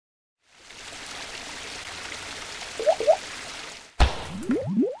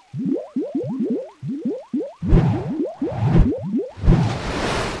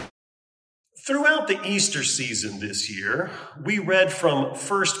the Easter season this year, we read from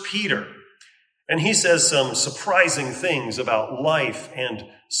 1 Peter, and he says some surprising things about life and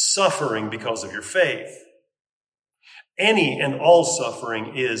suffering because of your faith. Any and all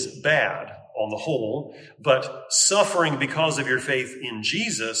suffering is bad on the whole, but suffering because of your faith in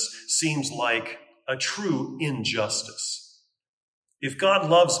Jesus seems like a true injustice. If God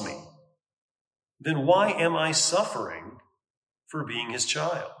loves me, then why am I suffering for being his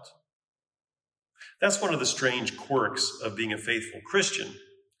child? That's one of the strange quirks of being a faithful Christian.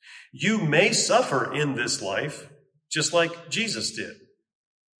 You may suffer in this life just like Jesus did.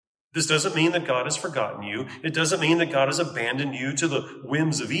 This doesn't mean that God has forgotten you. It doesn't mean that God has abandoned you to the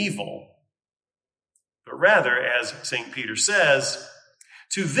whims of evil. But rather, as St. Peter says,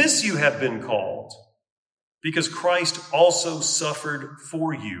 to this you have been called, because Christ also suffered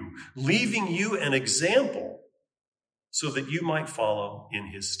for you, leaving you an example so that you might follow in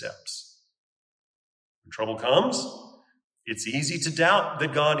his steps. When trouble comes, it's easy to doubt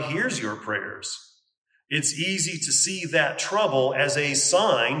that God hears your prayers. It's easy to see that trouble as a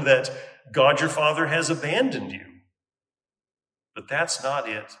sign that God your Father has abandoned you. But that's not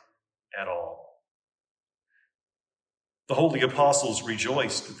it at all. The holy apostles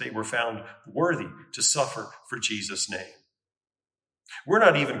rejoiced that they were found worthy to suffer for Jesus' name. We're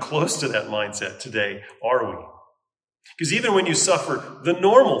not even close to that mindset today, are we? Because even when you suffer the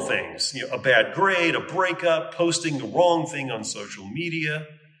normal things, a bad grade, a breakup, posting the wrong thing on social media,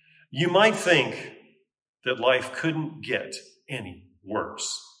 you might think that life couldn't get any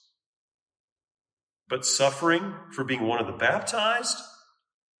worse. But suffering for being one of the baptized,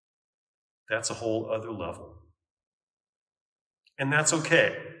 that's a whole other level. And that's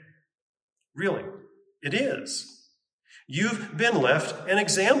okay. Really, it is. You've been left an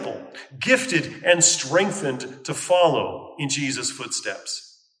example, gifted and strengthened to follow in Jesus'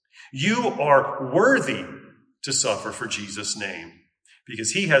 footsteps. You are worthy to suffer for Jesus' name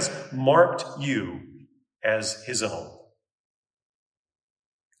because he has marked you as his own.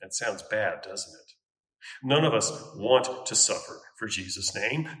 That sounds bad, doesn't it? None of us want to suffer for Jesus'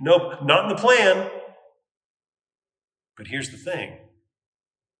 name. Nope, not in the plan. But here's the thing.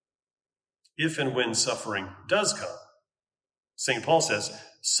 If and when suffering does come, St. Paul says,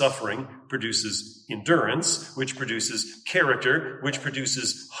 suffering produces endurance, which produces character, which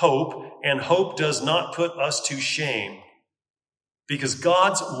produces hope, and hope does not put us to shame because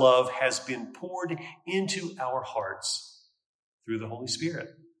God's love has been poured into our hearts through the Holy Spirit.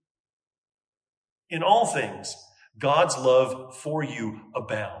 In all things, God's love for you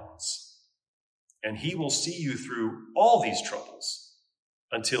abounds, and he will see you through all these troubles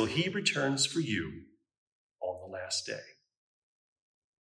until he returns for you on the last day.